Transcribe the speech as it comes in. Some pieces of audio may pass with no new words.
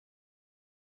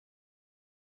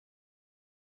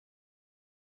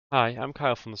Hi, I'm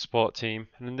Kyle from the support team,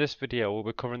 and in this video we'll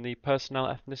be covering the personnel,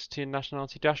 ethnicity and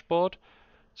nationality dashboard.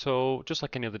 So just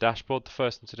like any other dashboard, the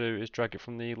first thing to do is drag it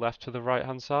from the left to the right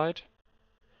hand side.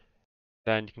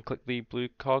 Then you can click the blue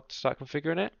cog to start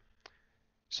configuring it.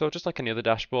 So just like any other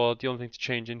dashboard, the only thing to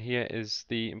change in here is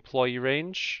the employee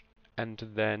range and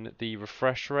then the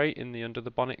refresh rate in the under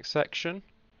the bonnet section.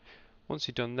 Once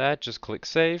you're done there, just click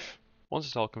save. Once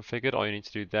it's all configured, all you need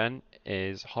to do then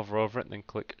is hover over it and then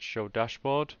click show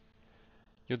dashboard.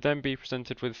 You'll then be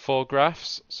presented with four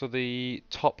graphs. So the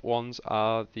top ones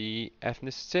are the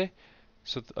ethnicity.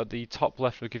 So at the top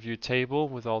left will give you a table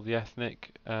with all the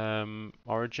ethnic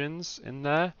origins in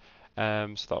there.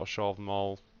 So that'll show them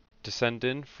all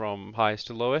descending from highest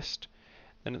to lowest.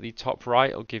 Then at the top right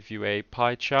it'll give you a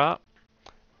pie chart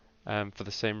for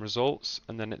the same results.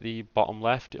 And then at the bottom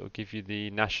left it'll give you the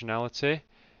nationality.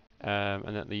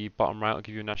 And at the bottom right it'll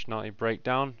give you a nationality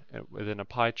breakdown within a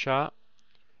pie chart.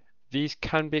 These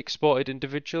can be exported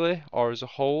individually or as a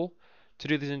whole. To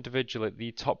do this individually, at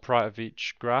the top right of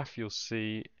each graph, you'll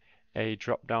see a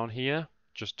drop down here,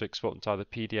 just to export them to either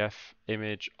PDF,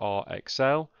 image, or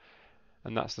Excel.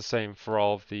 And that's the same for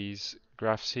all of these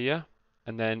graphs here.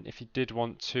 And then if you did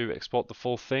want to export the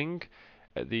full thing,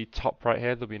 at the top right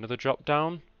here, there'll be another drop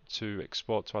down to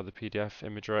export to either PDF,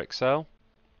 image, or Excel.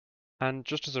 And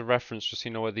just as a reference, just so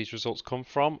you know where these results come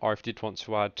from, or if you did want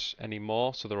to add any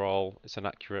more, so it's an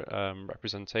accurate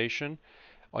representation,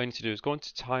 all you need to do is go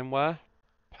into timeware,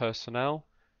 personnel,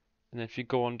 and then if you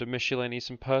go under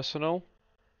miscellaneous and personal,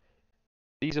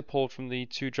 these are pulled from the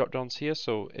two drop downs here,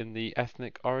 so in the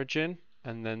ethnic origin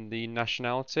and then the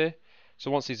nationality.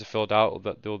 So once these are filled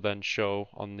out, they'll then show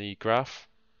on the graph.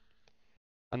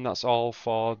 And that's all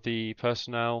for the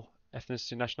personnel,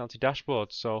 ethnicity, nationality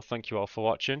dashboard. So thank you all for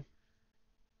watching.